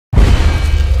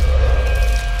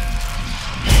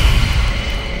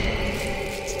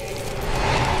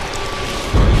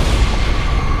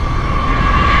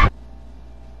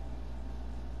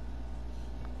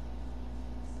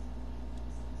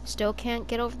Still can't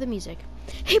get over the music.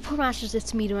 Hey, poor masters,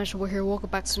 it's me, Dimension. We're here. Welcome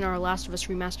back to our Last of Us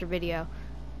remaster video.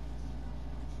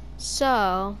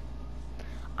 So,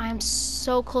 I'm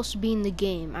so close to beating the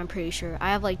game. I'm pretty sure I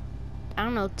have like, I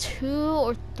don't know, 2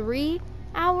 or 3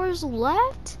 hours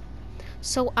left.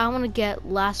 So I want to get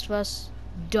Last of Us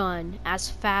done as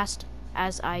fast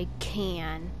as I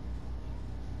can.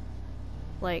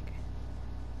 Like,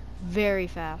 very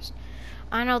fast.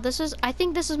 I know I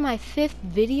think this is my 5th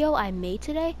video I made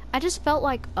today. I just felt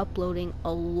like uploading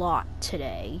a lot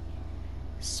today.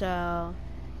 So,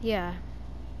 yeah.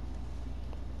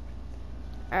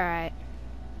 Alright.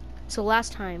 So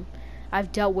last time,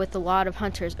 I've dealt with a lot of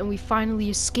hunters and we finally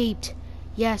escaped.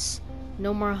 Yes,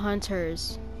 no more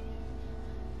hunters.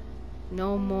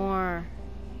 No more.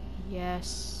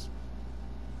 Yes.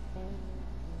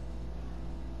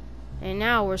 And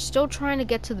now we're still trying to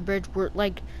get to the bridge. We're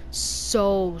like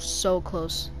so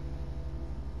close.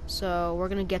 So we're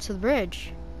gonna get to the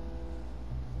bridge.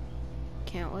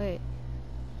 Can't wait.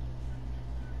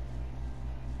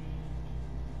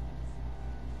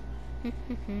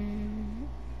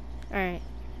 Alright.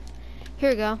 Here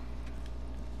we go.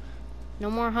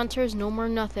 No more hunters, no more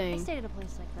nothing. I stayed at a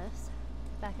place like this,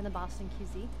 back in the Boston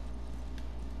QZ.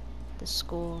 The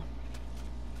school.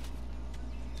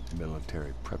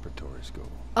 Military preparatory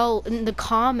school. Oh, in the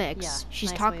comics. Yeah, She's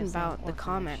nice talking way of saying about the orphanage.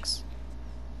 comics.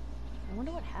 I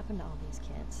wonder what happened to all these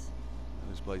kids.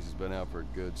 This place has been out for a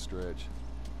good stretch.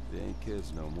 They ain't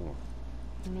kids no more.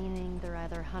 Meaning they're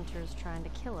either hunters trying to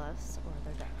kill us, or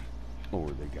they're dead. Or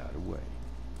they got away.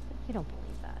 You don't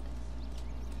believe that.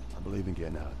 I believe in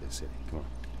getting out of this city. Come on.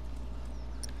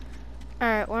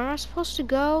 Alright, where am I supposed to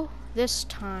go this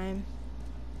time?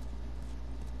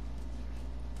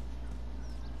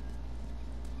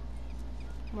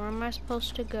 Where am I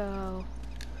supposed to go?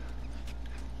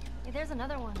 Hey, there's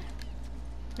another one.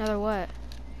 Another what?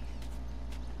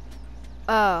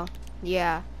 Oh,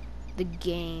 yeah. The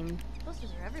game. Posters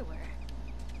are everywhere.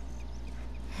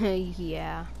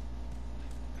 Yeah.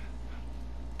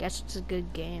 Guess it's a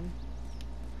good game.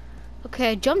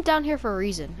 Okay, I jumped down here for a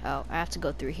reason. Oh, I have to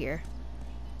go through here.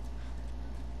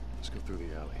 Let's go through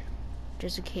the alley.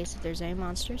 Just in case if there's any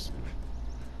monsters.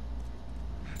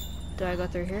 Do I go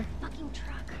through here? Fucking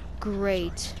truck.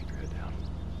 Great. Keep your head down.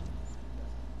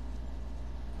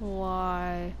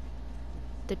 Why?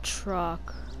 The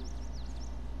truck.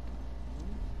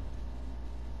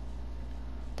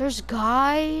 There's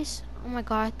guys? Oh my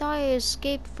god, I thought I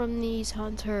escaped from these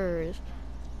hunters.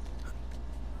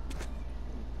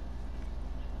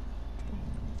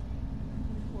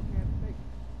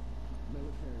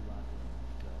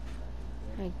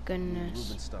 My goodness.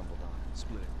 Ruben stumbled on it,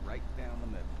 split it right down the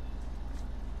middle.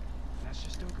 That's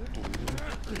just still good.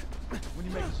 When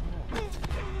you make it small.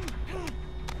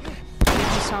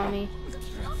 He saw me.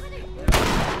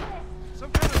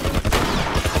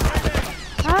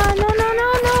 Ah, no.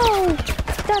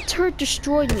 That turret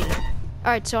destroyed me.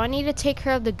 Alright, so I need to take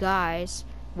care of the guys.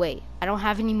 Wait, I don't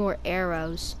have any more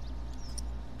arrows.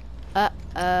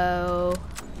 Uh-oh.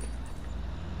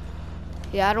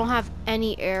 Yeah, I don't have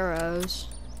any arrows.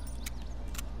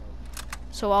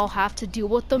 So I'll have to deal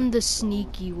with them the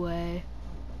sneaky way.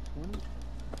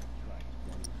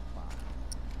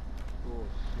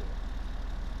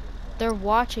 They're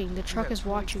watching. The truck is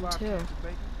watching too.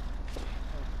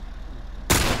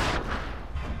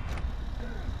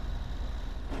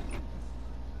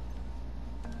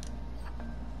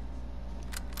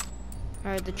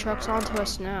 Alright, the truck's onto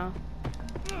us now.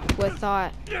 With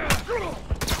thought.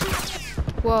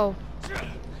 Whoa.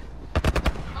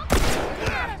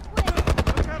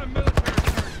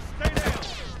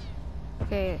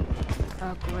 Okay.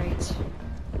 Oh, great.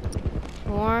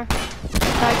 More.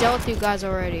 I dealt with you guys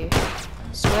already.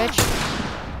 Switch.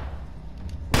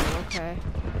 Okay.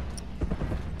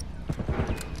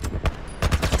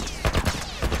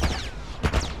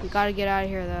 We gotta get out of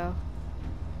here, though.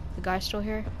 The guy's still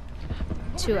here?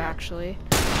 2, actually.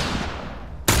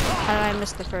 How did I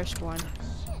miss the first one?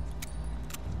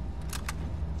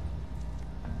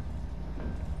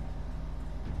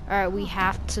 Alright, we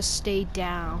have to stay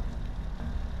down.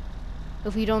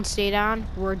 If we don't stay down,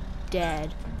 we're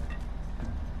dead.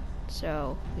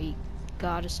 So, we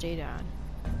gotta stay down.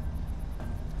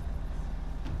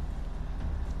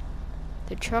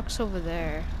 The truck's over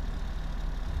there.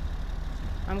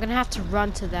 I'm gonna have to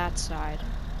run to that side.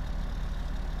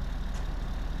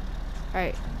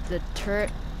 Alright, the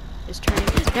turret is turning.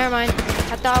 Never mind.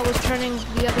 I thought I was turning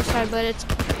the other side, but it's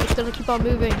gonna keep on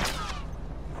moving.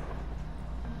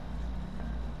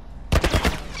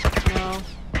 No.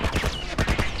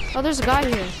 Oh, there's a guy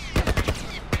here.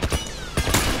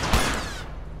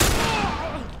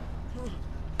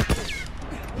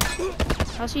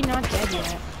 How's he not dead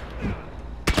yet?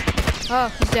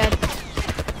 Oh, he's dead.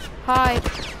 Hi.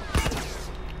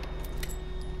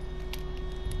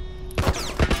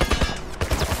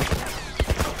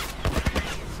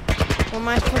 Where am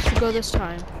I supposed to go this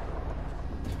time?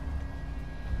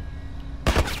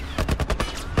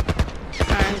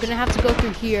 Alright, I'm gonna have to go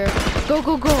through here. Go,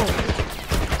 go, go!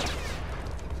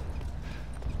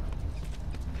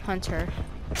 Hunter.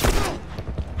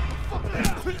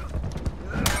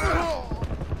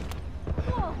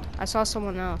 I saw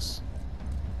someone else.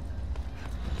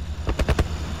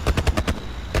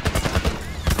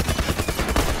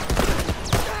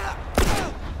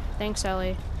 Thanks,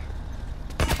 Ellie.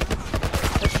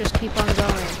 Let's just keep on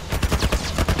going.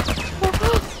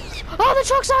 Oh, the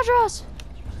truck's after us!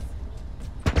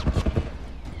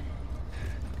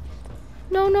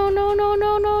 No, no, no, no,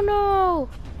 no, no, no!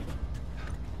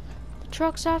 The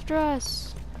truck's after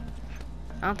us.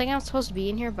 I don't think I'm supposed to be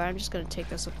in here, but I'm just gonna take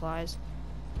the supplies.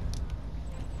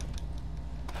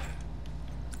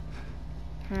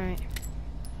 Alright.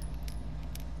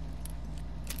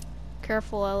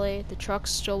 Careful, Ellie. The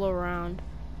truck's still around.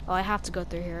 Oh, I have to go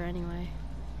through here anyway.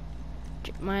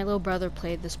 My little brother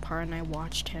played this part and I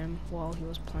watched him while he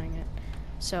was playing it.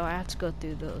 So I have to go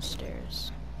through those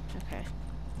stairs. Okay.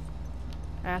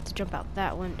 I have to jump out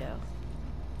that window.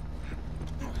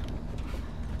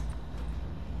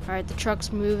 Alright, the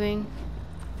truck's moving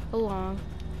along.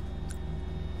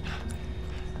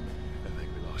 I think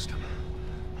we lost him.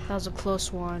 That was a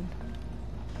close one.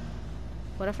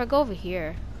 What if I go over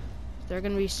here? Is there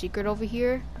gonna be a secret over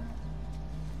here?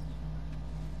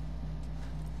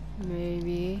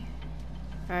 Maybe.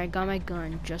 Alright, got my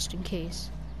gun, just in case.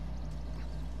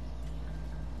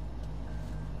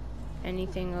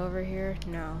 Anything over here?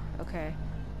 No. Okay.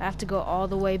 I have to go all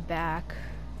the way back.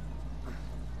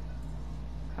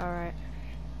 Alright.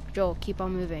 Joel, keep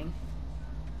on moving.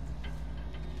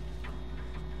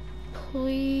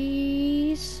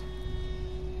 Please.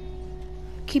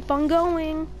 Keep on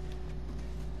going.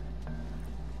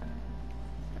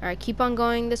 Alright, keep on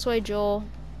going this way, Joel.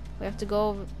 We have to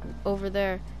go over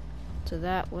there to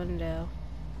that window.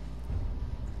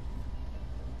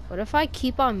 What if I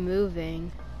keep on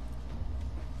moving?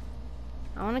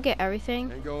 I want to get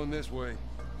everything. Ain't going this way.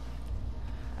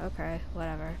 Okay,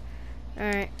 whatever.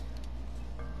 Alright.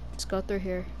 Let's go through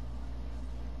here.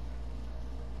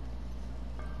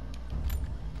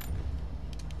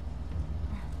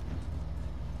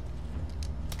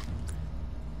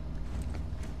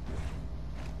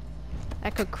 I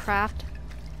could craft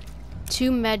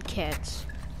 2 med kits.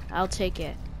 I'll take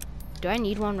it. Do I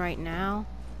need one right now?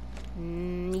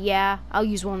 Yeah, I'll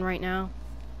use one right now.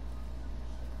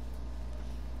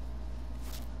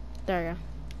 There we go.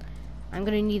 I'm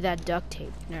gonna need that duct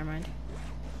tape. Never mind.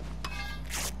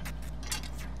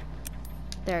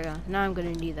 There we go. Now I'm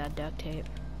gonna need that duct tape.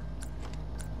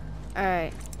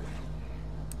 Alright.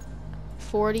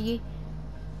 40.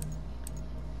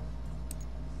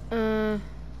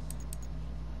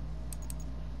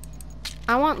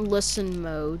 I want listen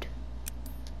mode.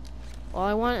 All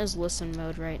I want is listen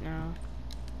mode right now.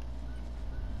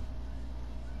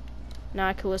 Now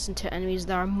I can listen to enemies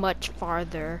that are much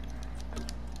farther.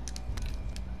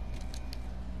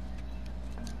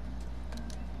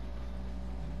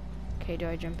 Okay, do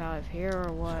I jump out of here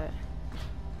or what?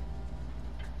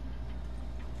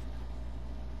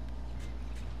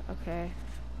 Okay.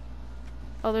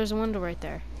 Oh, there's a window right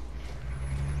there.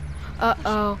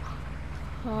 Uh-oh.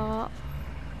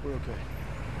 We're okay.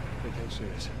 Nothing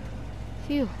serious.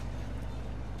 Phew.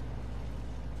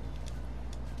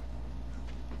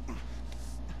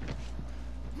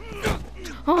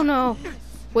 Oh no.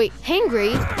 Wait,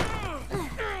 hangry?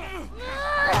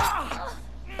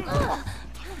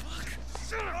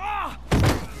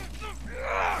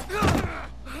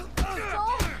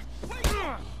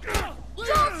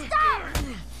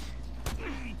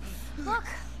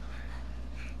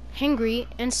 Hengry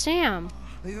and Sam.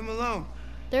 Leave him alone.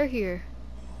 They're here.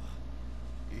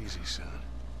 Easy, son.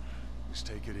 Just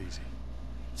take it easy.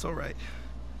 It's all right.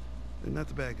 They're not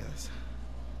the bad guys.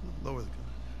 Lower the gun.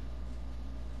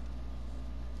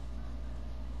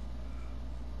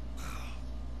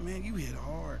 Man, you hit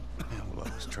hard. Yeah, well,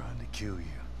 I was trying to kill you.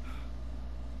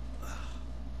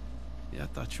 Yeah, I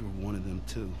thought you were one of them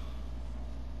too.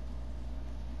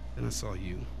 Then I saw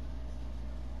you.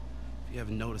 If you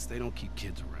haven't noticed, they don't keep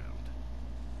kids around.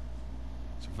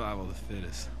 Survival of the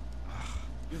fittest.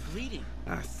 You're bleeding.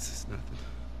 It's just nothing.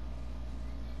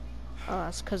 Oh,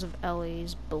 that's because of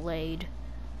Ellie's blade.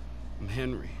 I'm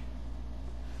Henry.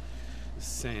 This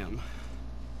is Sam.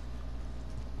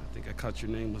 I think I caught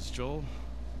your name was Joel.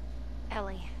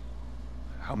 Ellie.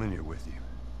 How many are with you?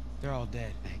 They're all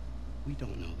dead. Hey, we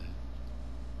don't know that.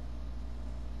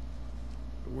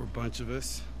 There were a bunch of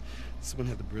us. Someone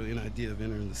had the brilliant idea of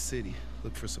entering the city,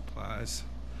 look for supplies.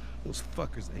 Those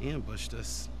fuckers, they ambushed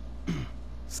us,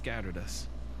 scattered us.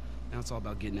 Now it's all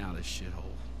about getting out of this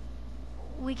shithole.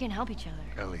 We can help each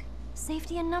other. Ellie,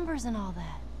 Safety in numbers and all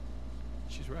that.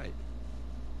 She's right.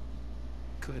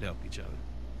 Could help each other.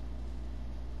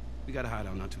 We got a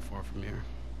hideout not too far from here.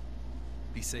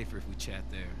 Be safer if we chat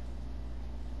there.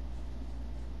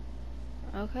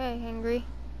 Okay, Hengry.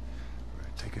 all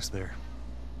right, take us there.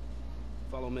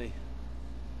 Follow me.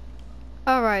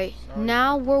 Alright,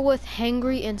 now we're with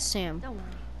Hengry and Sam. Don't worry.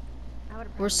 I would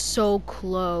have We're so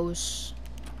close.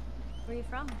 Where are you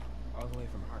from? All the way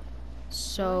from Hart.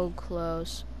 So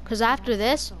close. Because after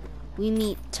this, we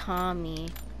meet Tommy.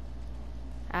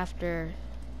 After...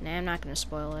 Nah, I'm not going to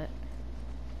spoil it.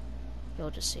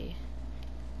 You'll just see.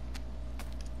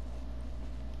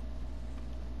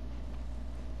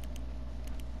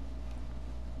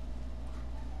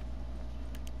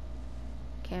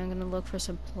 Okay, I'm gonna look for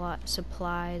some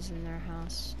supplies in their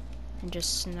house and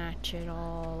just snatch it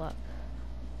all up.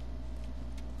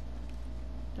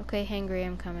 Okay, Hengry,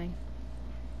 I'm coming.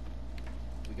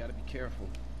 We gotta be careful.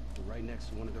 We're right next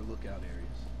to one of their lookout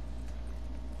areas.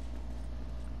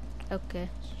 Okay.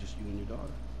 It's just you and your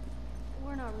daughter.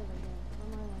 We're not related.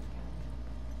 We're more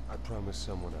like I promise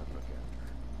someone I'd look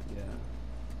after. Yeah.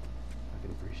 I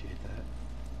can appreciate that.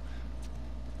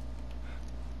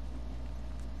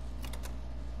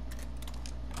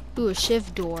 Ooh, a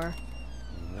shift door.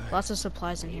 Right. Lots of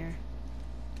supplies in here.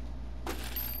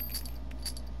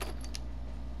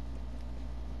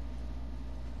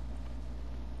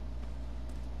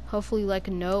 Hopefully like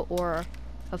a note or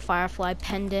a firefly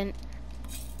pendant.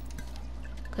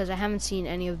 Because I haven't seen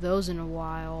any of those in a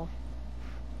while.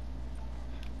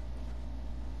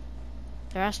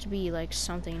 There has to be like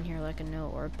something in here, like a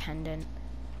note or a pendant.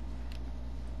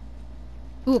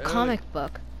 Ooh, a Hey, comic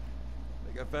book.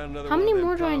 Think I found another How one many of them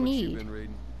more do I comics you've need? been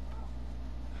reading.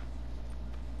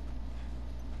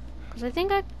 Because I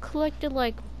think I collected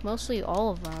like mostly all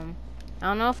of them. I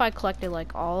don't know if I collected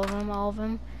like all of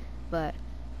them, but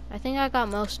I think I got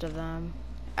most of them.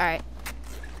 Alright.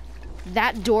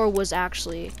 That door was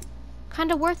actually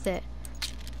kind of worth it.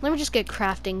 Let me just get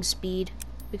crafting speed,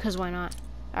 because why not?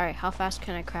 Alright, how fast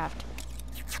can I craft?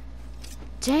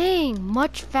 Dang,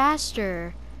 much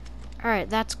faster. Alright,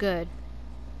 that's good.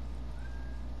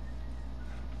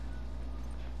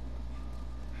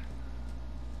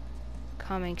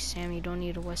 Coming, Sam, you don't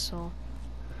need a whistle.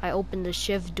 I opened the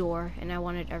shift door and I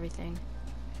wanted everything.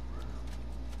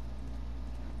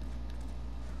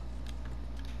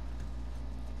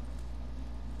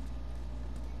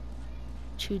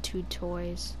 Choo-choo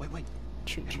toys. Wait.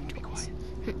 Choo-choo Be toys.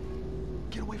 quiet.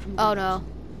 Get away from the Oh windows. no.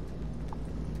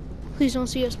 Please don't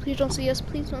see us, please don't see us,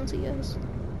 please don't see us.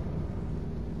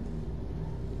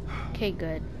 Okay,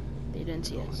 good. They didn't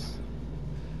see us.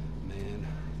 Man,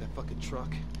 that fucking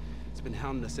truck. It's been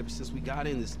hounding us ever since we got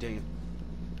in this damn...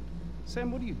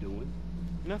 Sam, what are you doing?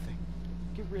 Nothing.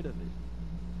 Get rid of it.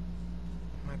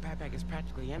 My backpack is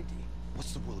practically empty.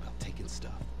 What's the rule about taking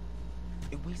stuff?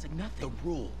 It weighs like nothing. The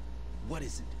rule. What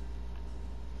is it?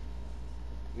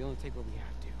 We only take what we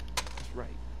have to. That's right.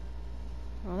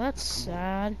 Oh, that's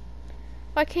sad.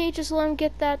 Why can't you just let him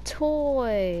get that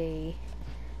toy?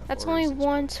 That's far only is this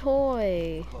one place?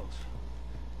 toy. Close.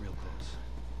 Real close.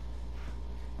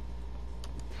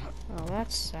 Oh,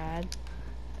 that's sad.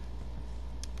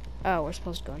 Oh, we're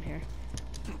supposed to go in here.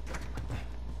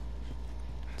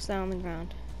 What's that on the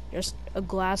ground? Just a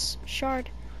glass shard.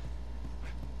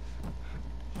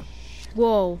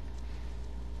 Whoa.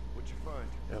 What'd you find?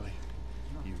 Ellie,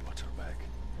 you watch our back.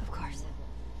 Of course.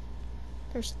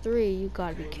 There's 3. You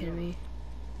gotta be kidding me.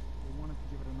 We wanted to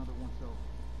give it another once over,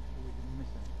 so we didn't miss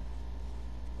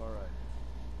anything. All right.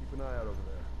 Keep an eye out over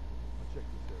there. I'll check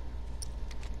this area.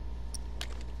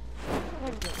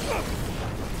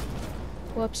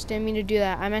 Whoops, didn't mean to do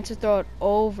that. I meant to throw it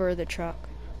over the truck.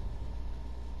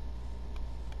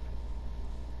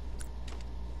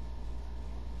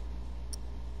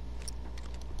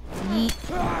 Yeet.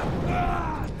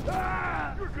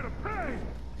 You're gonna pay!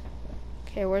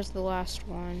 Okay, where's the last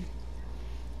one?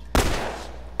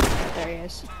 There he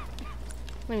is.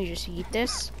 Let me just eat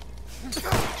this.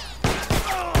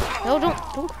 No,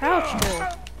 don't crouch, Joel.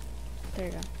 There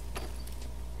you go.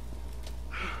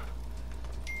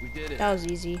 We did it. That was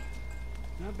easy.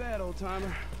 Not bad, old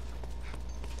timer.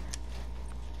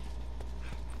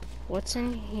 What's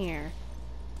in here?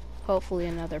 Hopefully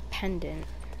another pendant.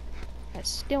 I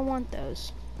still want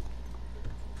those.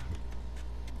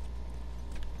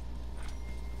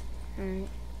 Alright.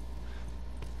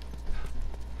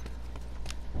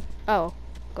 Oh,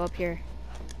 go up here.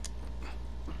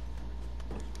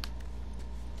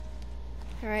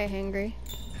 Alright, Hangry.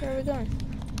 Where are we going?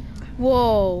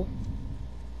 Whoa.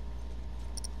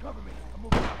 Cover me. I'm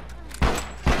moving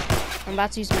out. I'm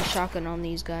about to use my shotgun on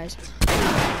these guys.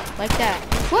 Like that.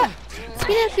 What?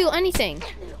 He didn't feel anything.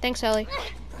 Thanks, Ellie.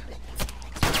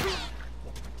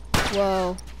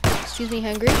 Whoa. Excuse me,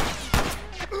 Hungry?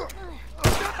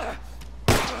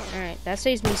 Alright, that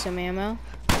saves me some ammo.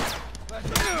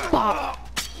 Bop.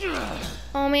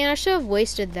 Oh man, I should have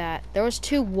wasted that. There was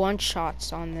 2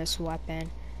 one-shots on this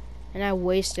weapon. And I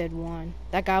wasted one.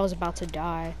 That guy was about to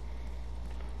die.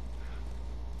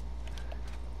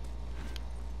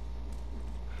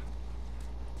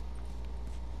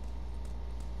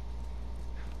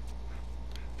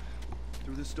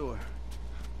 Through this door.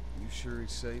 You sure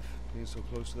it's safe being so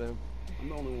close to them? I'm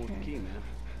the only one with the key, man.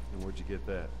 And where'd you get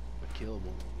that? I killed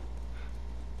one.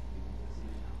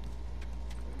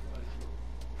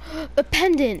 A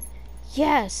pendant!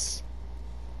 Yes!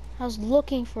 I was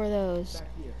looking for those.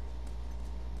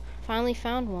 Finally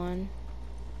found one.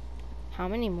 How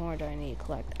many more do I need to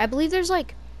collect? I believe there's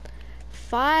like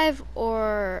 5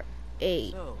 or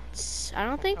 8. So, I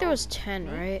don't think there was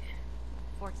 10, right?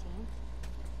 14.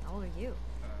 How old are you?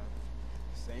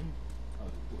 same?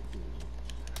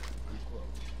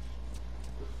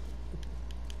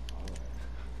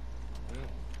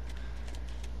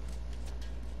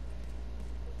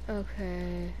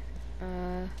 Okay.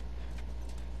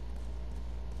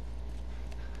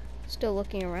 Still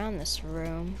looking around this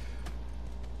room.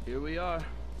 Here we are.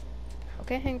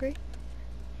 Okay, Hungry.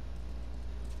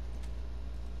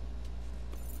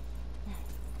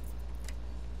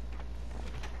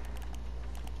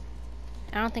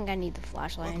 I don't think I need the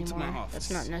flashlight Welcome to my anymore. office.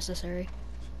 That's not necessary.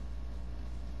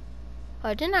 Oh,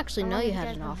 I didn't actually know you had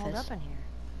an Hold office. up in here.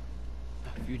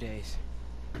 A few days.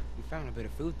 We found a bit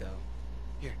of food, though.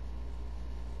 Here.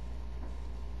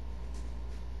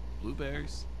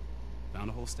 Blueberries. Found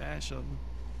a whole stash of them.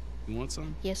 You want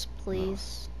some? Yes,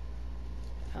 please.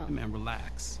 Oh. Hey, man,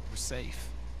 relax. We're safe.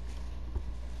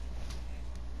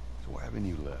 So why haven't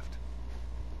you left?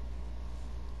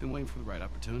 Been waiting for the right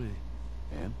opportunity.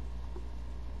 And?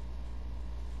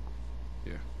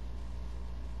 Here.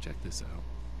 Check this out.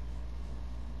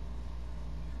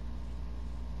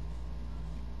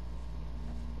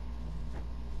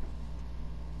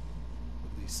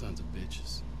 Look at these sons of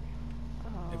bitches.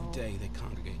 Every day they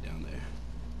congregate down there,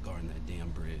 guarding that damn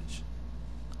bridge.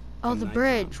 Oh, Come the nighttime,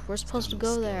 bridge. We're it's supposed to down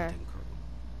go the there. skeleton crew.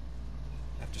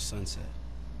 After sunset,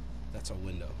 that's our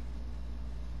window.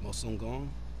 Most of them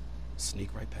gone,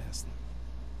 sneak right past them.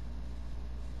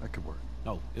 That could work.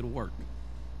 Oh, it'll work.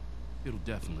 It'll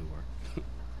definitely work.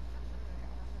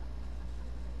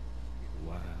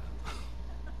 Wow.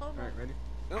 All right, ready?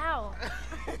 Ow!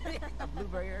 A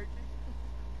blueberry hurt.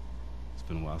 It's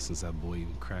been a while since that boy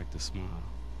even cracked a smile.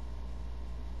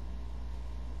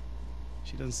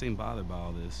 She doesn't seem bothered by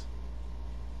all this.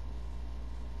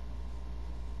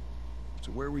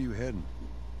 So where were you heading?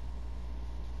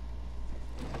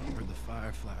 Heard the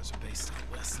Fireflies are based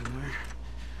out west somewhere.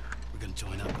 We're gonna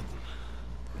join up with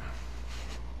them.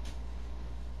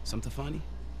 Something funny?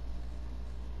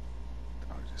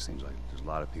 Oh, it just seems like there's a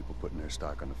lot of people putting their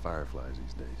stock on the Fireflies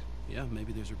these days. Yeah,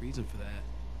 maybe there's a reason for that.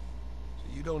 So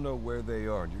you don't know where they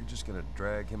are, and you're just gonna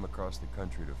drag him across the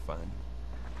country to find them?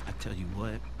 I tell you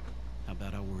what, how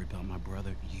about I worry about my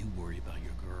brother, you worry about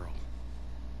your girl.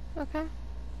 Okay.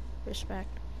 Respect.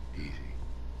 Easy.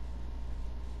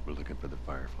 We're looking for the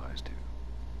Fireflies, too.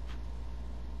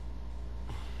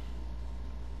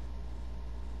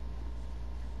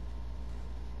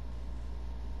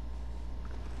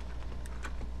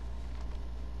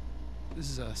 This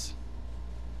is us.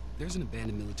 There's an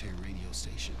abandoned military radio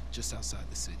station just outside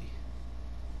the city.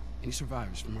 Any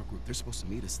survivors from our group, they're supposed to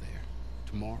meet us there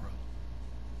tomorrow.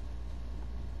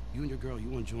 You and your girl, you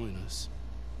want to join us?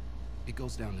 It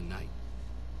goes down tonight.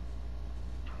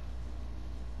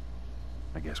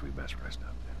 I guess we best rest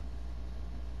up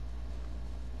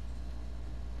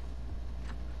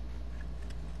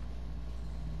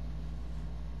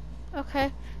then.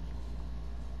 Okay.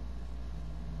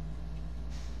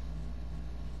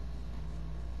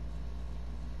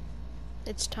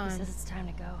 It's He time. says it's time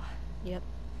to go. Yep.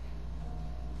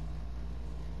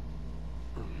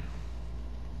 No,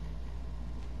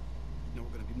 we're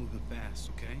gonna be moving fast,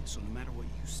 okay? So no matter what,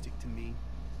 you stick to me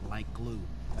like glue.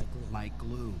 Like glue. Like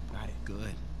glue. Got it.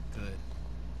 Good, good.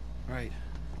 All right,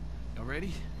 y'all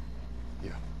ready?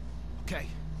 Yeah. Okay.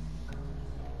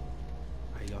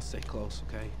 All right, y'all stay close,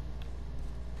 okay?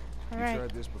 All You right.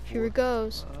 tried this before? Here it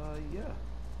goes. Yeah.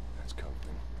 That's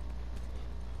comforting.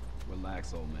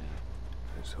 Relax, old man.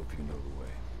 just hope you know the way.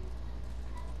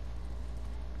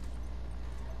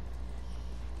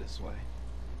 This way.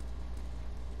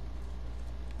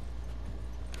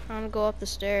 I want to go up the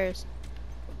stairs.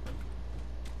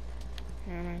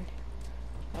 Never mind.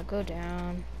 I'll go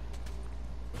down.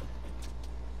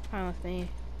 Fine with me.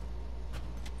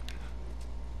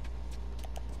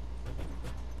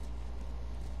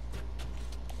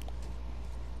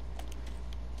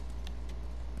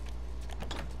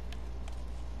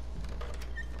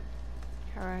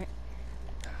 Alright.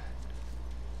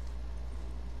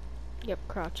 Yep,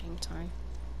 crouching time.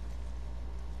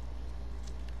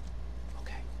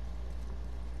 Okay.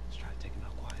 Let's try to take him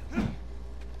out quietly.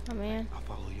 Oh man. I'll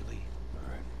follow your lead. All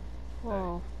right.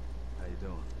 Whoa. How you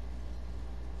doing?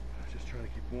 Just trying to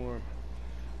keep warm.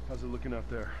 How's it looking out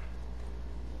there?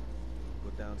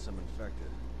 Put down some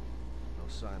infected. No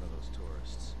sign of those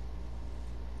tourists.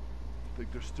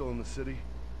 Think they're still in the city?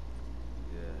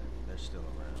 Yeah, they're still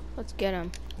around. Let's get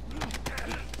him.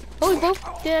 Oh, we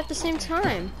both did it at the same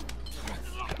time.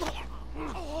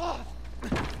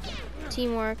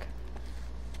 Teamwork.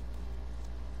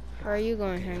 Where are you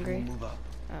going, Hungry? Move up.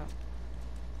 Oh.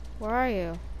 Where are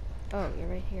you? Oh, you're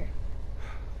right here.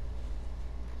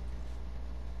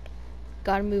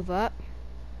 Gotta move up.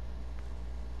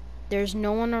 There's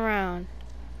no one around.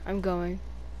 I'm going.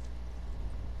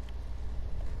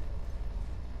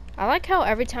 I like how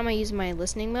every time I use my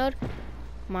listening mode,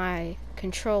 my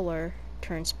controller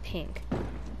turns pink.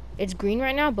 It's green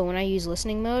right now, but when I use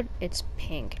listening mode, it's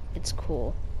pink. It's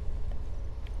cool.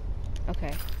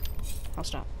 Okay. I'll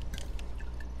stop.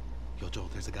 Yo, Joel,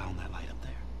 there's a guy on that light up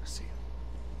there. I see him.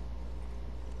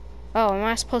 Oh, am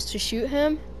I supposed to shoot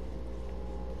him?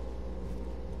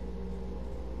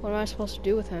 What am I supposed to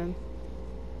do with him?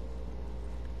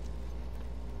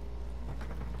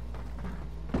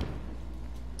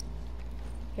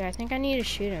 Yeah, I think I need to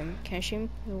shoot him. Can I shoot him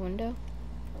through the window?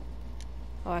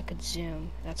 Oh, I could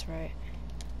zoom. That's right.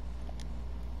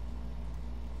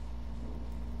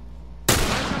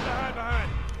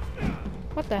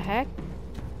 What the heck?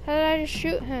 How did I just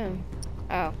shoot him?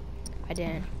 Oh, I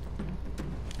didn't.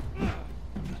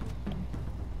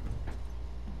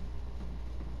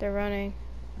 They're running.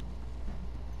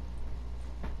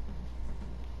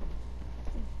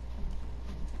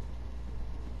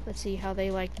 Let's see how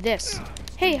they like this.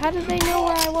 Hey, how did they know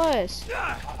where I was?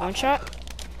 One shot?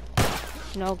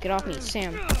 No, get off me,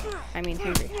 Sam. I mean,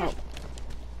 Henry, help.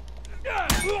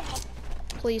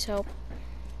 Please help.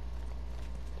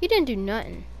 You didn't do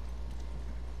nothing.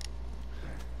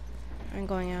 I'm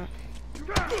going out.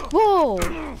 Whoa!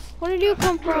 Where did you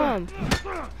come from?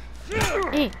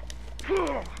 Eh.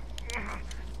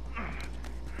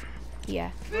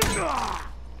 Yeah.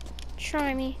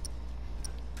 Try me.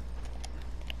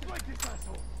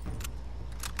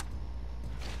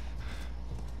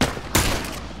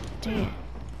 Damn.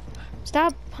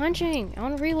 Stop punching. I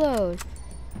want to reload.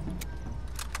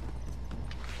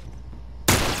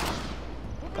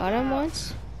 Got him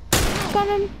once. Got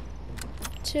him.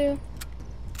 Two.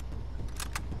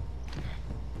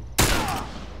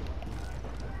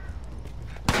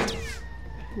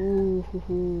 Ooh, hoo,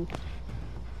 hoo.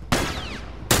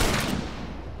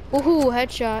 Ooh,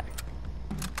 headshot.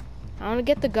 I want to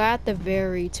get the guy at the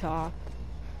very top.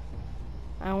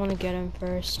 I want to get him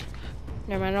first.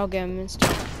 Never mind, I'll get him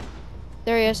instead.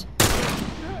 There he is.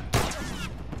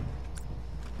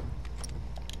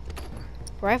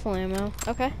 Rifle ammo.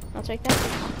 Okay, I'll take that.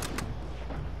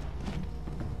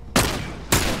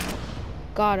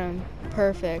 Got him.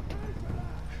 Perfect.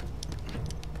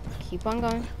 Keep on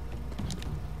going.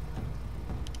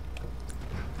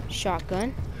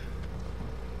 Shotgun.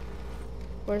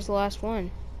 Where's the last one?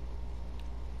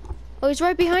 Oh, he's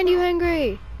right behind you,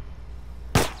 Hengry.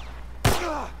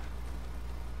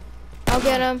 I'll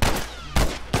get him.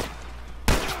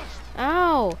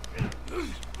 Ow.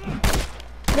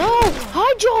 No!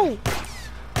 Hi, Joe!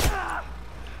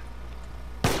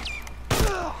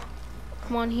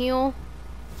 Come on, heal.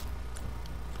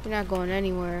 You're not going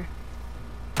anywhere.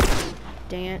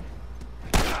 Dang it.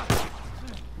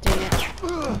 Dang it.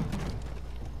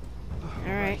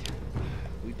 Alright.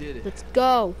 We did it. Let's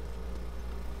go.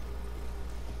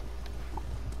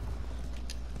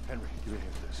 Henry, give me a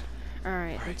hand with this.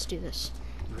 Alright, let's do this.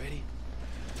 You ready?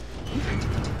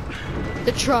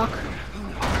 The truck.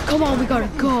 Come on, we gotta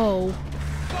go.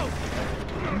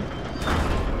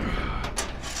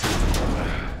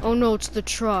 Oh no, it's the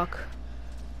truck.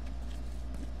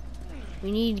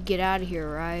 We need to get out of here,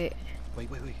 right? Wait.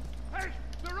 Hey,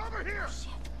 they're over here!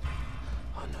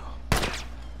 Oh no.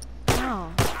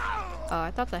 Oh. Oh,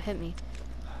 I thought that hit me.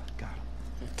 Got him.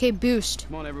 Okay, boost.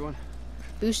 Come on, everyone.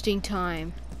 Boosting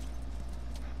time.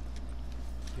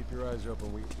 your eyes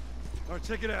open. We... All right,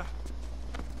 check it out.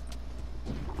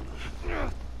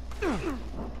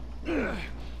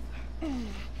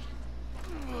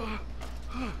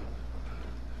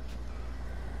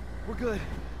 We're good.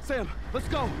 Sam, let's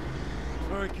go.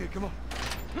 All right, kid, come on.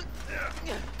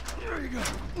 There you go.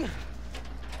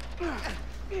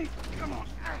 Come on.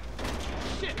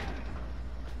 Shit.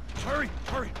 Hurry,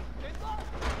 hurry.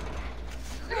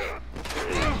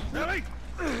 Ellie!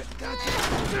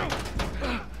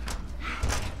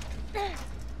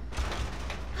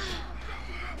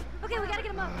 Okay, we gotta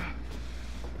get him up.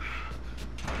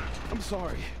 I'm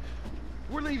sorry.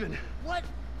 We're leaving. What?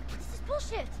 This is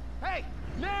bullshit. Hey,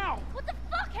 now! What the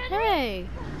fuck, Henry? Hey.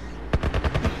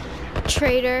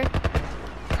 Traitor.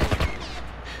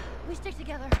 We stick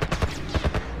together.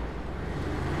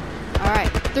 Alright,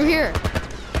 through here.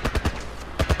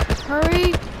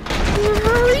 Hurry.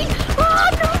 Hurry. Oh,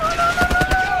 no, no, no, no, no,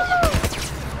 no,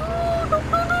 no. No,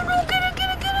 no, no, no. Get it, get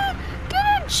it, get it. Get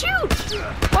it. Shoot.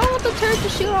 Why won't the turret to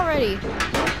shoot already? Oh,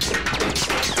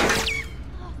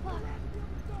 fuck.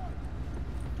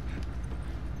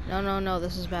 No, no, no.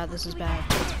 This is bad. This is bad.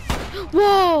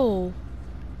 Whoa.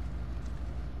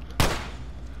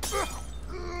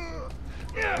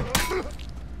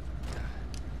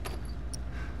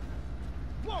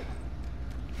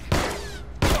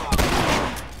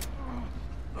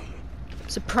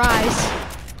 Surprise.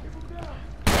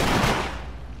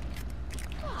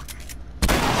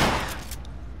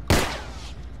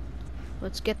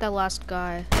 Let's get that last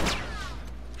guy.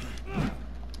 Turn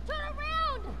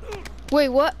around! Wait,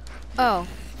 what? Oh,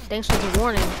 thanks for the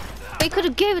warning. They could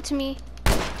have gave it to me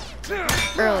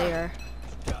earlier.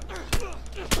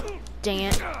 Dang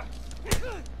it.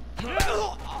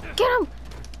 Get him!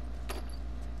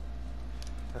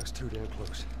 That's too damn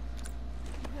close.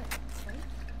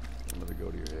 Don't let it go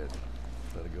to your head.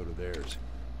 Let it go to theirs.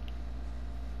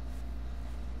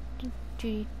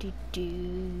 Do, do,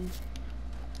 do.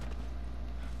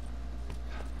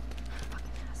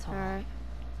 Alright.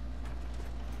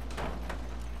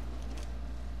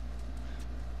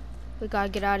 We gotta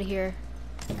get out of here.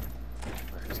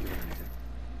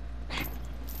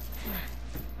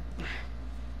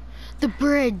 The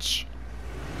bridge!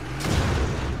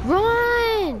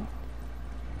 Run!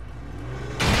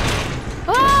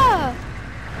 Ah!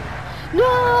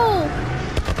 No!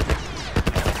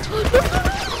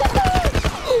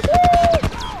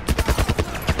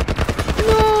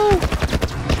 No!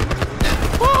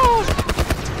 Oh!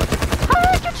 How did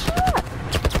I get shot?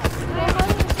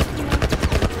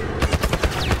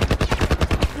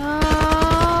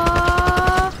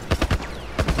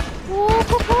 Whoa,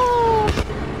 ho, ho.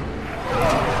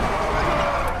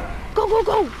 Go, go,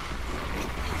 go!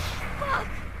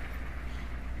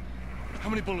 How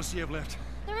many bullets do you have left?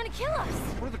 They're gonna kill us.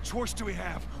 What other choice do we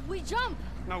have? We jump.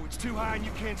 No, it's too high and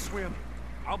you can't swim.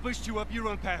 I'll boost you up, you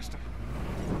run past them.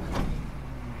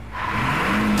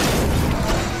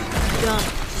 Jump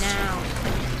now.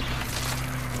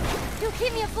 You'll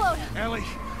keep me afloat. Ellie!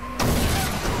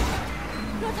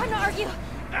 No time to argue.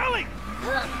 Ellie!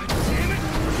 Damn it!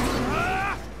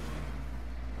 Ah!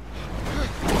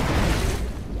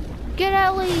 Get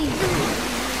Ellie!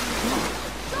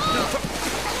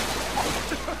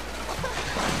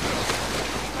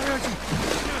 I got you.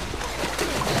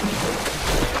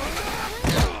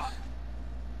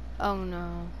 Oh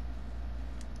no.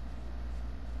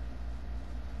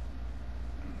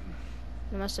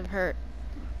 It must have hurt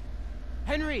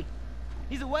Henry!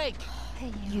 He's awake!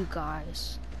 Hey, you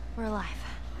guys. We're alive.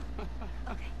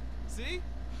 Okay. See?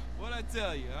 What'd I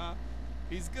tell you, huh?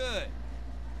 He's good.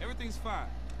 Everything's fine.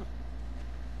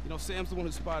 You know, Sam's the one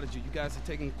who spotted you. You guys are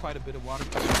taking quite a bit of water.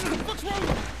 What's wrong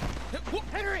with you?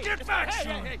 Henry! Get back,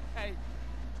 son! Hey!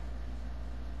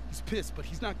 He's pissed, but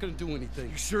he's not gonna do anything.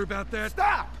 You sure about that?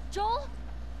 Stop! Joel?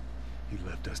 He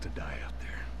left us to die out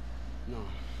there. No,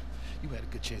 you had a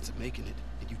good chance of making it,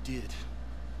 and you did.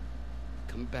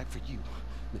 Coming back for you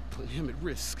meant putting him at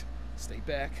risk. Stay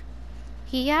back.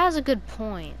 He has a good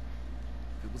point.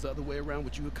 If it was the other way around,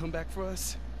 would you have come back for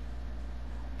us?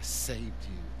 I saved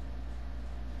you.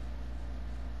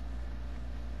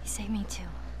 He saved me too.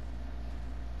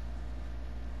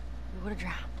 We would have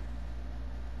drowned.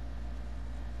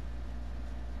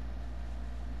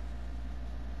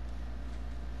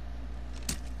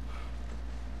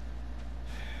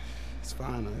 It's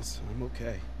fine, I'm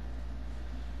okay.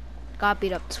 Got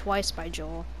beat up twice by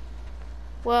Joel.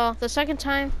 Well, the second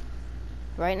time,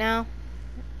 right now,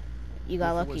 you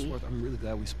got Well, for what it's lucky. worth, I'm really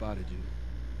glad we spotted you.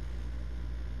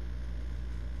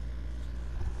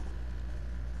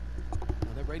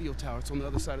 Now, that radio tower, it's on the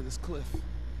other side of this cliff.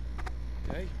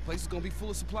 Okay? Place is gonna be full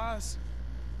of supplies.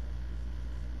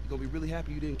 You gonna be really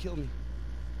happy you didn't kill me.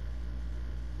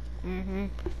 Mm-hmm.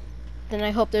 Then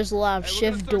I hope there's a lot of Hey, we're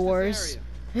shift gonna search doors. this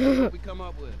area. See what we come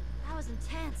up with. That was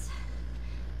intense.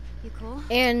 You cool?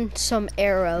 And some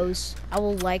arrows. I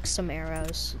will like some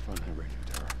arrows. We'll find that radio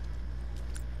tower.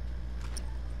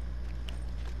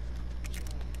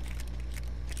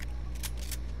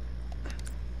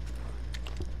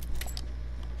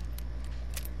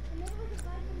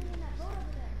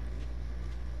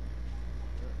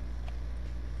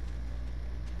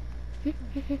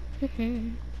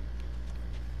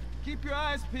 Keep your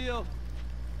eyes peeled.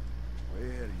 Way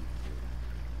ahead of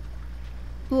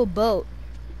you. Ooh, a boat.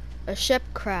 A ship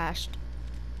crashed.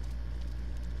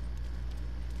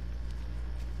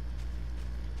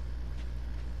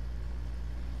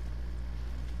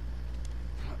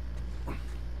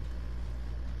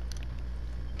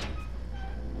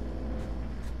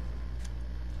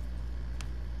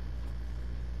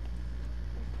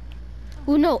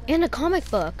 Ooh, no, and a comic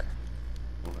book.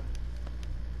 What?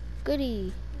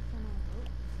 Goody.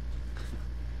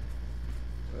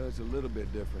 Well, it's a little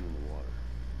bit different in the water.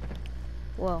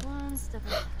 Whoa. One step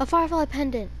ahead. A firefly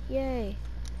pendant. Yay.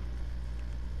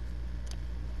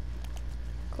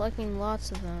 Collecting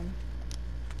lots of them.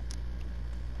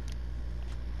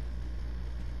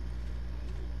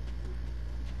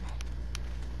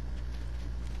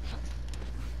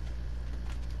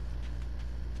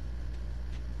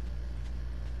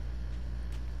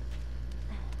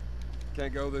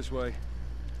 Can't go this way.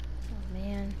 Oh,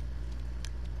 man.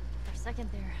 For a second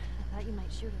there, I thought you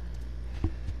might shoot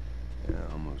him.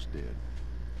 Yeah, almost did.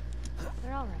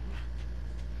 They're all right.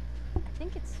 I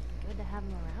think it's good to have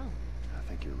them around. I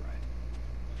think you're right.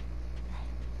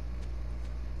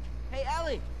 Hey,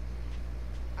 Ellie!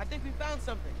 I think we found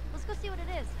something. Let's go see what it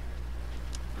is.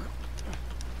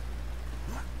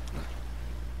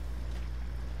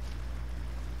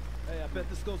 Hey, I bet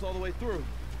this goes all the way through.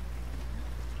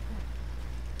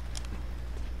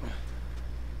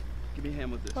 Give me a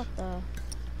hand with this. What the?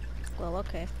 Well,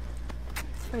 okay.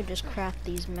 Let me just craft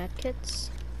these medkits.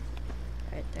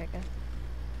 Alright, there we go.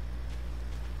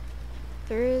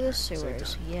 Through the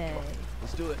sewers. Yay.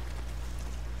 Let's do it.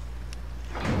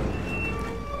 All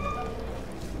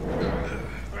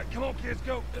right, come on, kids,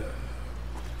 go.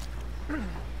 All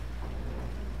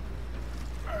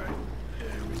right,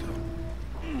 here we go.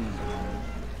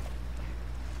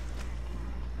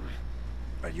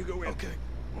 All right, you go in. Okay.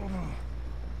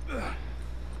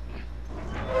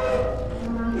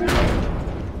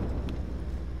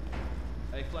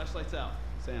 Hey, flashlights out.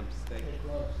 Sam, stay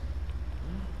close.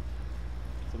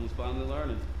 Someone's finally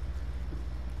learning.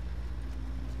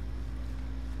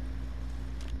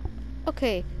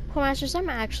 Okay, Masters, I'm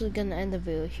actually gonna end the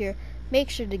video here. Make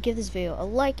sure to give this video a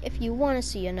like if you want to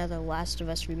see another Last of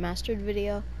Us Remastered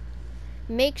video.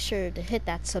 Make sure to hit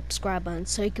that subscribe button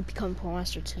so you can become a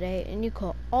Master today, and you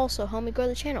can also help me grow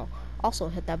the channel. Also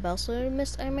hit that bell so you don't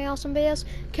miss any of my awesome videos.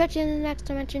 Catch you in the next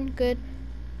dimension.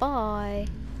 Goodbye.